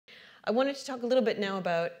I wanted to talk a little bit now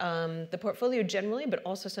about the portfolio generally, but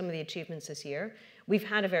also some of the achievements this year. We've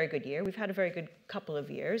had a very good year. We've had a very good couple of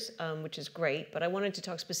years, which is great. But I wanted to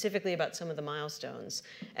talk specifically about some of the milestones.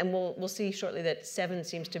 And we'll see shortly that 7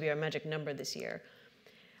 seems to be our magic number this year.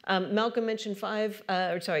 Malcolm mentioned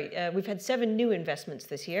we've had 7 new investments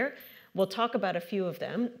this year. We'll talk about a few of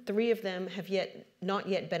them. 3 of them have not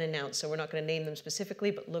yet been announced, so we're not going to name them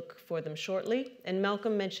specifically, but look for them shortly. And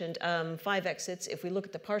Malcolm mentioned 5 exits. If we look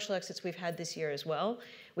at the partial exits we've had this year as well,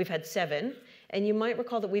 we've had 7. And you might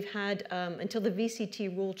recall that we've had, until the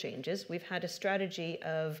VCT rule changes, we've had a strategy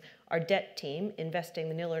of our debt team investing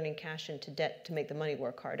the nil earning cash into debt to make the money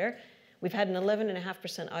work harder. We've had an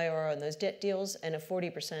 11.5% IRR on those debt deals and a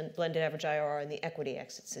 40% blended average IRR on the equity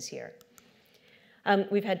exits this year.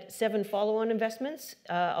 We've had 7 follow-on investments.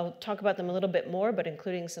 I'll talk about them a little bit more, but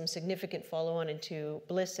including some significant follow-on into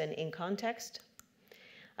Bliss and In Context.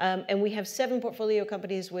 And we have 7 portfolio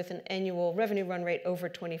companies with an annual revenue run rate over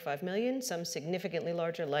 25 million, some significantly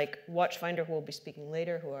larger, like Watchfinder, who we'll be speaking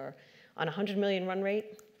later, who are on 100 million run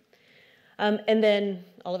rate. And then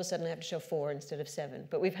all of a sudden I have to show 4 instead of 7.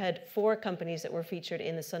 But we've had 4 companies that were featured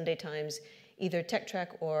in the Sunday Times, either Tech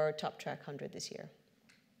Track or Top Track 100 this year.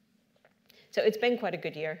 So it's been quite a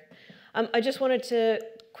good year. I just wanted to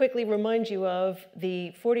quickly remind you of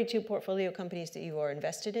the 42 portfolio companies that you are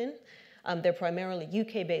invested in. They're primarily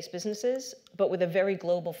UK-based businesses, but with a very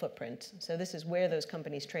global footprint. So this is where those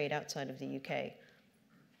companies trade outside of the UK.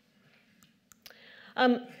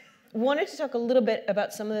 Wanted to talk a little bit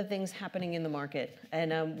about some of the things happening in the market.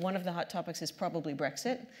 And one of the hot topics is probably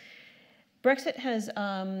Brexit. Brexit has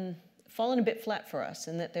fallen a bit flat for us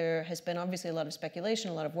in that there has been obviously a lot of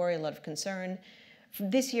speculation, a lot of worry, a lot of concern.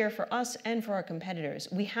 This year for us and for our competitors,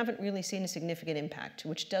 we haven't really seen a significant impact,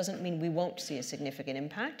 which doesn't mean we won't see a significant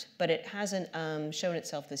impact, but it hasn't shown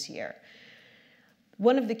itself this year.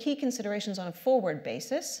 One of the key considerations on a forward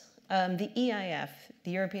basis, the EIF,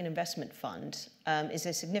 the European Investment Fund, is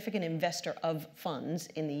a significant investor of funds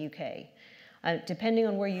in the UK. Depending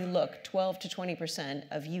on where you look, 12 to 20%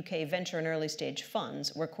 of UK venture and early stage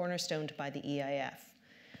funds were cornerstoned by the EIF.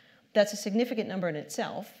 That's a significant number in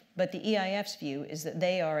itself, but the EIF's view is that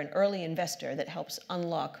they are an early investor that helps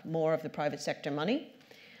unlock more of the private sector money.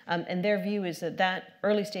 And their view is that that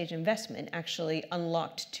early stage investment actually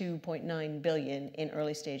unlocked 2.9 billion in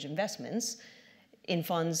early stage investments in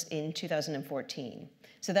funds in 2014.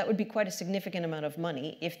 So that would be quite a significant amount of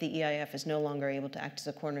money if the EIF is no longer able to act as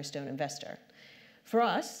a cornerstone investor. For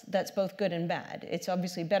us, that's both good and bad. It's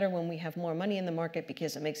obviously better when we have more money in the market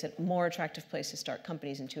because it makes it a more attractive place to start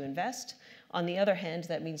companies and to invest. On the other hand,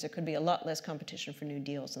 that means there could be a lot less competition for new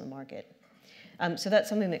deals in the market. So that's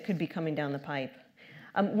something that could be coming down the pipe.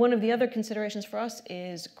 One of the other considerations for us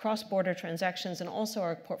is cross-border transactions and also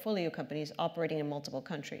our portfolio companies operating in multiple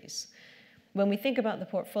countries. When we think about the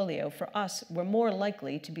portfolio, for us, we're more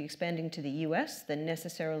likely to be expanding to the US than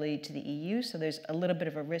necessarily to the EU, so there's a little bit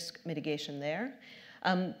of a risk mitigation there.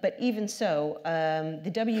 But even so,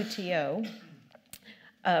 the WTO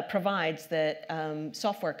provides that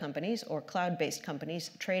software companies or cloud-based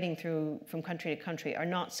companies trading from country to country are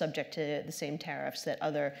not subject to the same tariffs that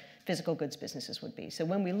other physical goods businesses would be. So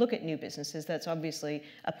when we look at new businesses, that's obviously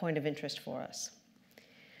a point of interest for us.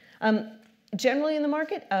 Generally in the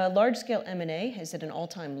market, large-scale M&A is at an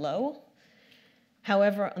all-time low.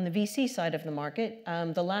 However, on the VC side of the market,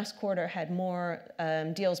 the last quarter had more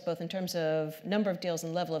deals, both in terms of number of deals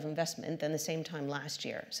and level of investment, than the same time last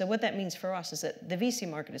year. So what that means for us is that the VC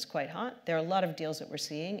market is quite hot. There are a lot of deals that we're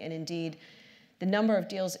seeing, and indeed, the number of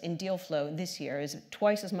deals in deal flow this year is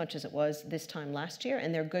twice as much as it was this time last year,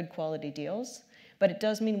 and they're good quality deals. But it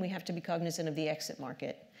does mean we have to be cognizant of the exit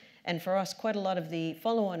market. And for us, quite a lot of the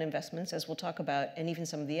follow-on investments, as we'll talk about, and even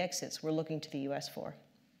some of the exits, we're looking to the US for.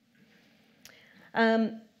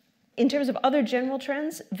 In terms of other general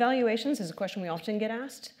trends, valuations is a question we often get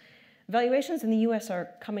asked. Valuations in the US are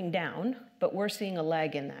coming down, but we're seeing a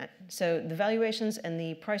lag in that. So the valuations and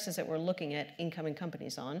the prices that we're looking at incoming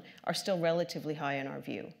companies on are still relatively high in our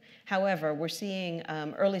view. However, we're seeing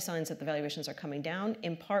early signs that the valuations are coming down.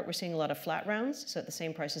 In part, we're seeing a lot of flat rounds, so at the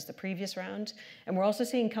same price as the previous round. And we're also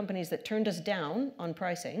seeing companies that turned us down on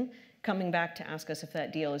pricing coming back to ask us if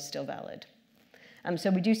that deal is still valid.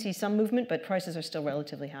 So we do see some movement, but prices are still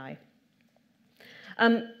relatively high.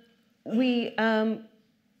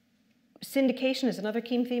 Syndication is another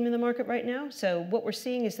key theme in the market right now. So what we're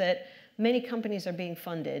seeing is that many companies are being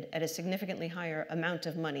funded at a significantly higher amount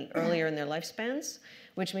of money earlier in their lifespans,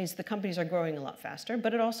 which means the companies are growing a lot faster.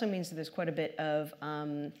 But it also means that there's quite a bit of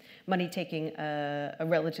money taking a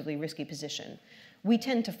relatively risky position. We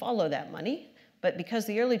tend to follow that money, But because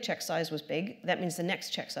the early check size was big, that means the next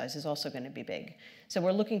check size is also going to be big. So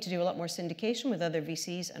we're looking to do a lot more syndication with other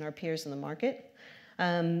VCs and our peers in the market.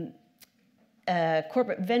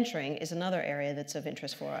 Corporate venturing is another area that's of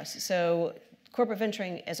interest for us. So corporate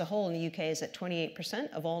venturing as a whole in the UK is at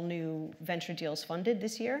 28% of all new venture deals funded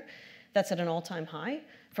this year. That's at an all-time high.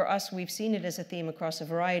 For us, we've seen it as a theme across a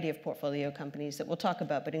variety of portfolio companies that we'll talk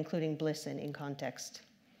about, but including Bliss and In Context.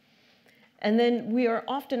 And then we are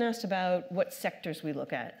often asked about what sectors we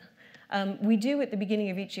look at. We do, at the beginning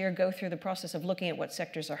of each year, go through the process of looking at what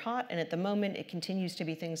sectors are hot, and at the moment, it continues to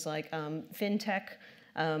be things like fintech,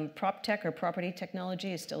 prop tech or property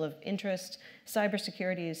technology is still of interest.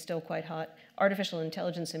 Cybersecurity is still quite hot. Artificial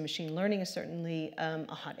intelligence and machine learning is certainly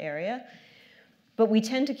a hot area. But we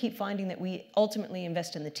tend to keep finding that we ultimately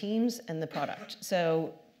invest in the teams and the product.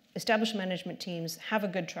 So established management teams have a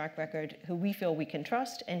good track record who we feel we can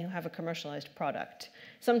trust and who have a commercialized product.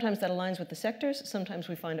 Sometimes that aligns with the sectors. Sometimes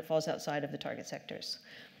we find it falls outside of the target sectors.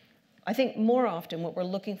 I think more often what we're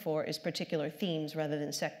looking for is particular themes rather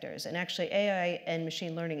than sectors. And actually AI and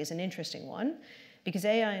machine learning is an interesting one, because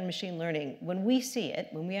AI and machine learning, when we see it,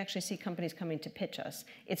 when we actually see companies coming to pitch us,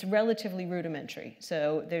 it's relatively rudimentary.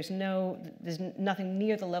 So there's nothing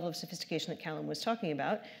near the level of sophistication that Callum was talking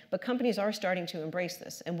about, but companies are starting to embrace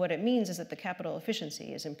this. And what it means is that the capital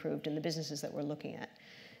efficiency is improved in the businesses that we're looking at.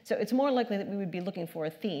 So it's more likely that we would be looking for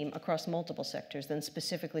a theme across multiple sectors than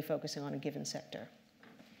specifically focusing on a given sector.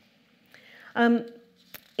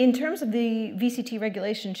 In terms of the VCT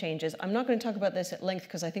regulation changes, I'm not going to talk about this at length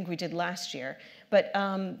because I think we did last year, but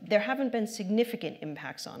there haven't been significant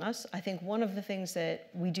impacts on us. I think one of the things that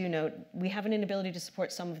we do note, we have an inability to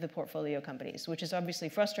support some of the portfolio companies, which is obviously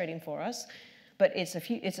frustrating for us, but it's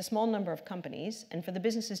a small number of companies, and for the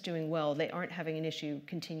businesses doing well, they aren't having an issue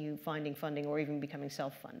continue finding funding or even becoming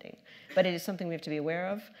self-funding. But it is something we have to be aware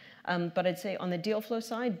of. But I'd say on the deal flow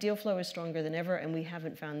side, deal flow is stronger than ever, and we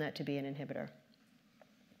haven't found that to be an inhibitor.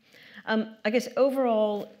 I guess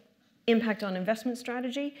overall impact on investment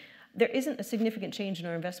strategy, there isn't a significant change in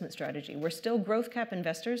our investment strategy. We're still growth cap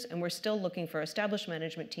investors, and we're still looking for established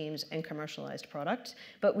management teams and commercialized product.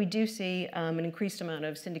 But we do see an increased amount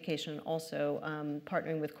of syndication and also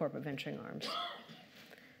partnering with corporate venturing arms.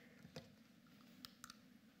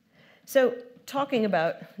 So talking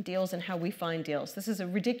about deals and how we find deals. This is a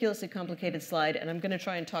ridiculously complicated slide, and I'm going to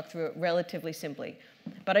try and talk through it relatively simply.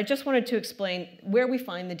 But I just wanted to explain where we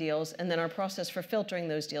find the deals and then our process for filtering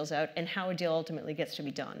those deals out and how a deal ultimately gets to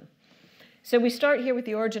be done. So we start here with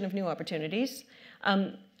the origin of new opportunities.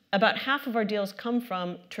 About half of our deals come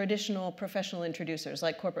from traditional professional introducers,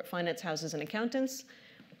 like corporate finance houses and accountants.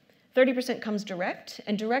 30% comes direct,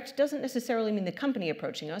 and direct doesn't necessarily mean the company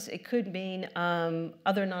approaching us. It could mean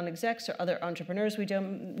other non-execs or other entrepreneurs we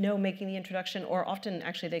don't know making the introduction, or often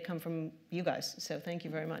actually they come from you guys, so thank you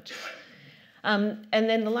very much. And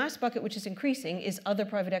then the last bucket, which is increasing, is other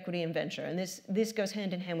private equity and venture, and this goes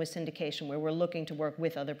hand in hand with syndication, where we're looking to work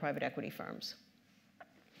with other private equity firms.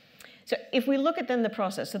 So if we look at then the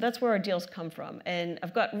process, so that's where our deals come from. And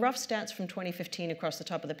I've got rough stats from 2015 across the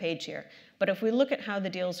top of the page here. But if we look at how the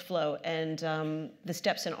deals flow and the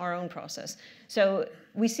steps in our own process. So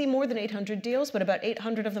we see more than 800 deals, but about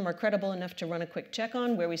 800 of them are credible enough to run a quick check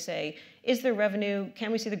on, where we say, is there revenue?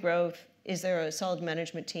 Can we see the growth? Is there a solid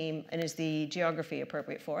management team? And is the geography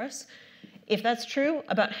appropriate for us? If that's true,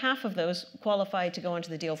 about half of those qualify to go onto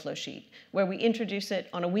the deal flow sheet, where we introduce it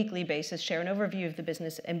on a weekly basis, share an overview of the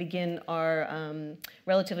business, and begin our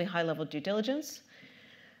relatively high-level due diligence.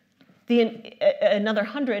 Another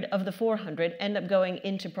 100 of the 400 end up going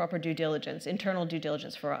into proper due diligence, internal due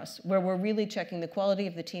diligence for us, where we're really checking the quality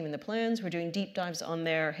of the team and the plans. We're doing deep dives on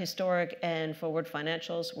their historic and forward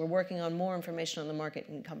financials. We're working on more information on the market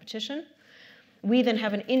and competition. We then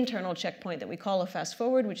have an internal checkpoint that we call a fast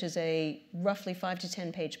forward, which is a roughly 5 to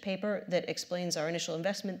 10 page paper that explains our initial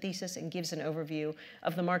investment thesis and gives an overview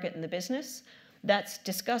of the market and the business. That's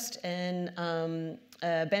discussed and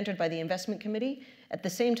bantered by the investment committee. At the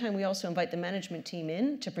same time, we also invite the management team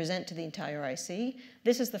in to present to the entire IC.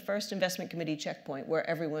 This is the first investment committee checkpoint where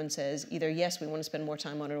everyone says either, yes, we want to spend more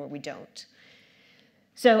time on it, or we don't.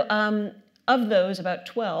 So of those, about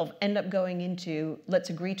 12 end up going into let's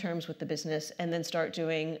agree terms with the business and then start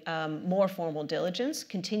doing more formal diligence,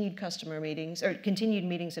 continued customer meetings, or continued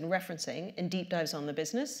meetings and referencing and deep dives on the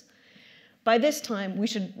business. By this time, we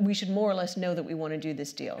should more or less know that we want to do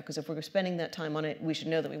this deal, because if we're spending that time on it, we should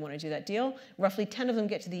know that we want to do that deal. Roughly 10 of them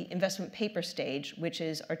get to the investment paper stage, which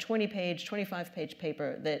is our 20-page, 25-page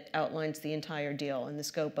paper that outlines the entire deal and the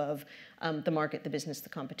scope of the market, the business, the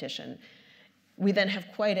competition. We then have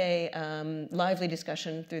quite a lively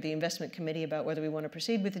discussion through the investment committee about whether we want to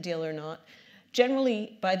proceed with the deal or not.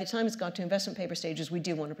 Generally, by the time it's got to investment paper stages, we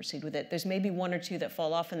do want to proceed with it. There's maybe one or two that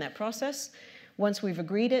fall off in that process. Once we've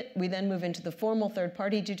agreed it, we then move into the formal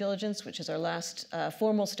third-party due diligence, which is our last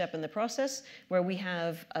formal step in the process, where we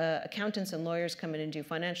have accountants and lawyers come in and do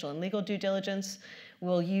financial and legal due diligence.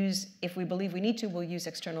 We'll use, if we believe we need to, we'll use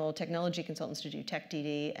external technology consultants to do tech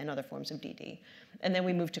DD and other forms of DD. And then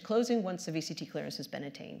we move to closing once the VCT clearance has been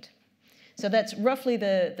attained. So that's roughly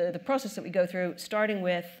the process that we go through, starting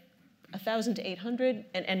with 1,000 to 800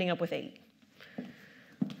 and ending up with 8.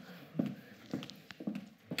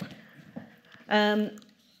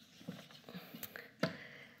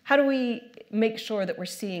 How do we make sure that we're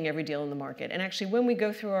seeing every deal in the market? And actually, when we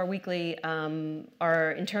go through our weekly,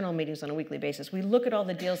 our internal meetings on a weekly basis, we look at all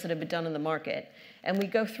the deals that have been done in the market, and we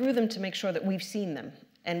go through them to make sure that we've seen them.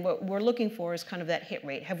 And what we're looking for is kind of that hit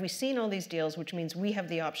rate. Have we seen all these deals, which means we have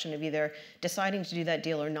the option of either deciding to do that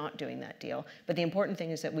deal or not doing that deal. But the important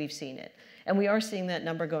thing is that we've seen it. And we are seeing that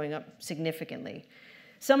number going up significantly.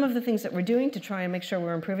 Some of the things that we're doing to try and make sure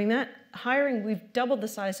we're improving that, hiring, we've doubled the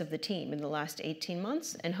size of the team in the last 18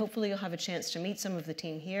 months, and hopefully you'll have a chance to meet some of the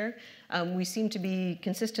team here. We seem to be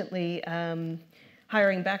consistently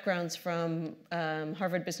hiring backgrounds from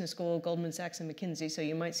Harvard Business School, Goldman Sachs, and McKinsey, so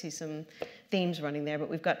you might see some themes running there, but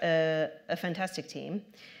we've got a fantastic team.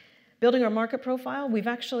 Building our market profile, we've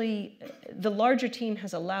actually, the larger team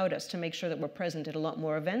has allowed us to make sure that we're present at a lot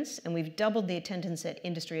more events, and we've doubled the attendance at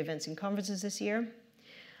industry events and conferences this year.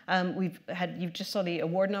 You just saw the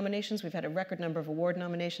award nominations. We've had a record number of award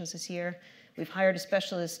nominations this year. We've hired a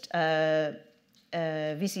specialist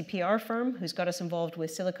VCPR firm who's got us involved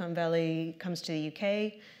with Silicon Valley Comes to the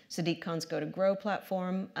UK, Sadiq Khan's Go to Grow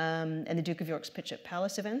platform, and the Duke of York's Pitch at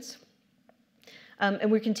Palace events.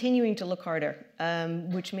 And we're continuing to look harder,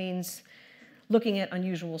 which means looking at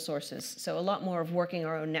unusual sources. So a lot more of working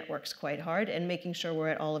our own networks quite hard and making sure we're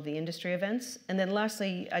at all of the industry events. And then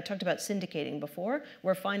lastly, I talked about syndicating before.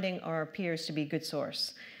 We're finding our peers to be a good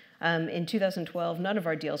source. In 2012, none of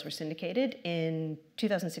our deals were syndicated. In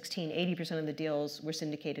 2016, 80% of the deals were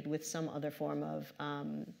syndicated with some other form of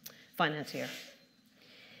financier.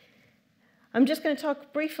 I'm just going to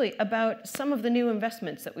talk briefly about some of the new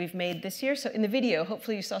investments that we've made this year. So in the video,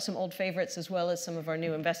 hopefully you saw some old favorites as well as some of our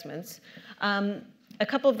new investments. A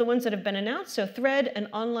couple of the ones that have been announced. So Thread, an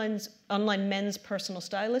online men's personal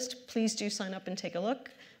stylist. Please do sign up and take a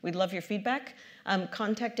look. We'd love your feedback.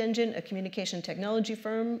 Contact Engine, a communication technology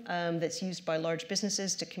firm that's used by large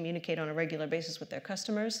businesses to communicate on a regular basis with their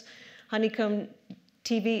customers. Honeycomb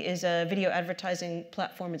TV is a video advertising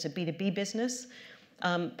platform. It's a B2B business.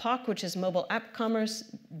 POC, which is mobile app commerce,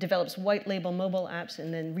 develops white label mobile apps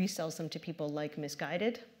and then resells them to people like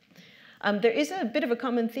Misguided. There is a bit of a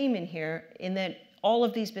common theme in here in that all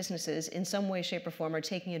of these businesses in some way, shape, or form are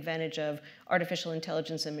taking advantage of artificial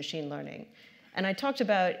intelligence and machine learning. And I talked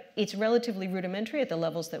about it's relatively rudimentary at the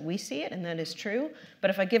levels that we see it, and that is true. But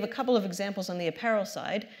if I give a couple of examples on the apparel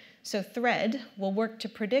side, so Thread will work to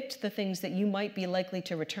predict the things that you might be likely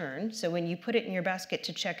to return. So when you put it in your basket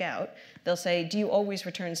to check out, they'll say, do you always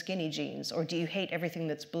return skinny jeans, or do you hate everything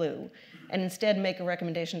that's blue? And instead make a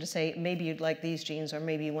recommendation to say, maybe you'd like these jeans, or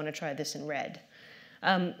maybe you want to try this in red.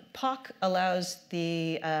 POC allows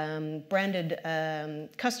the branded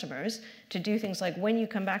customers to do things like when you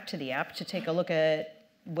come back to the app to take a look at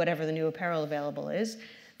whatever the new apparel available is,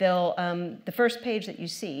 the first page that you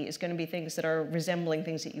see is going to be things that are resembling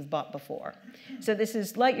things that you've bought before. So this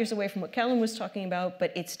is light years away from what Kellen was talking about,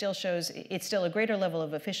 but it still shows it's still a greater level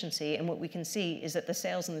of efficiency. And what we can see is that the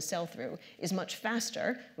sales and the sell-through is much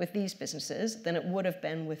faster with these businesses than it would have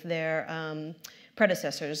been with their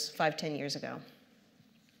predecessors 5-10 years ago.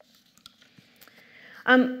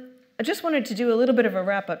 I just wanted to do a little bit of a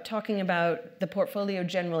wrap-up talking about the portfolio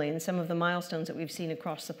generally and some of the milestones that we've seen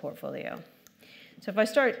across the portfolio. So if I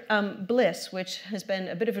start, Bliss, which has been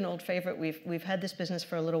a bit of an old favorite, we've had this business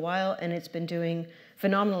for a little while, and it's been doing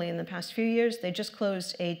phenomenally in the past few years. They just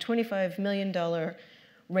closed a $25 million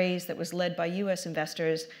raise that was led by US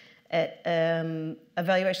investors at a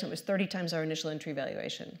valuation that was 30 times our initial entry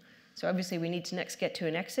valuation. So obviously we need to next get to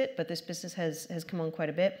an exit, but this business has come on quite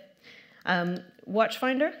a bit.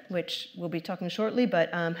 Watchfinder, which we'll be talking shortly,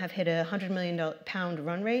 but have hit a £100 million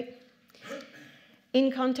run rate. In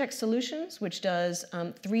Context Solutions, which does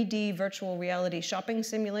 3D virtual reality shopping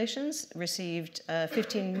simulations, received a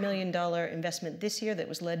 $15 million investment this year that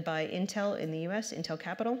was led by Intel in the US, Intel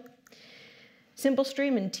Capital.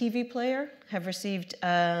 SimpleStream and TV Player have received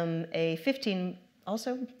a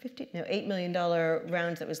 $8 million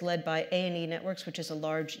round that was led by A&E Networks, which is a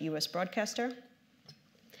large US broadcaster.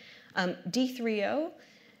 D3O,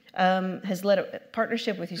 has led a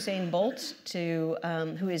partnership with Usain Bolt,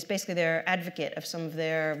 who is basically their advocate of some of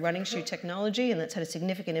their running shoe technology, and that's had a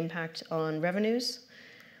significant impact on revenues.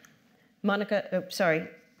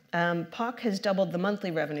 POC has doubled the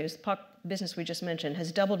monthly revenues. The POC business we just mentioned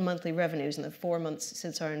has doubled monthly revenues in the 4 months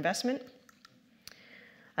since our investment.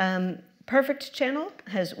 Perfect Channel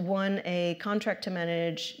has won a contract to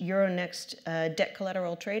manage Euronext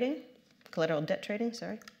collateral debt trading,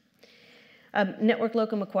 sorry. Network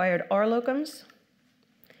Locum acquired R Locums.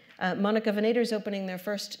 Monica Venator is opening their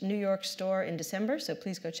first New York store in December, so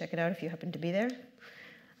please go check it out if you happen to be there.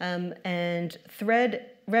 And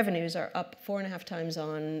Thread revenues are up 4.5 times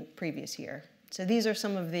on previous year. So these are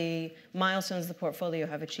some of the milestones the portfolio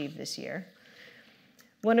have achieved this year.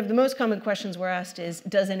 One of the most common questions we're asked is,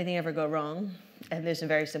 does anything ever go wrong? And there's a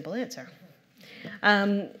very simple answer.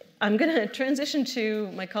 I'm going to transition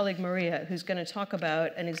to my colleague Maria, who's going to talk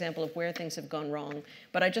about an example of where things have gone wrong.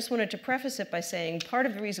 But I just wanted to preface it by saying part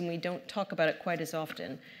of the reason we don't talk about it quite as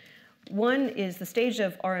often, one is the stage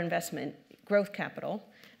of our investment, growth capital,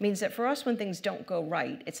 means that for us when things don't go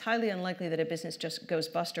right, it's highly unlikely that a business just goes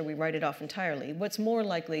bust or we write it off entirely. What's more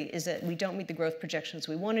likely is that we don't meet the growth projections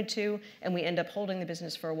we wanted to, and we end up holding the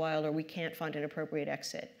business for a while, or we can't find an appropriate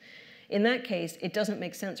exit. In that case, it doesn't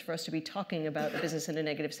make sense for us to be talking about the business in a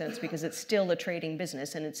negative sense, because it's still a trading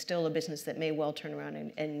business, and it's still a business that may well turn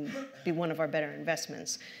around and be one of our better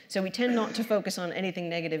investments. So we tend not to focus on anything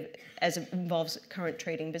negative as it involves current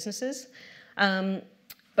trading businesses.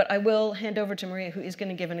 But I will hand over to Maria, who is going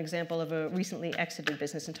to give an example of a recently exited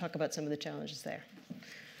business and talk about some of the challenges there.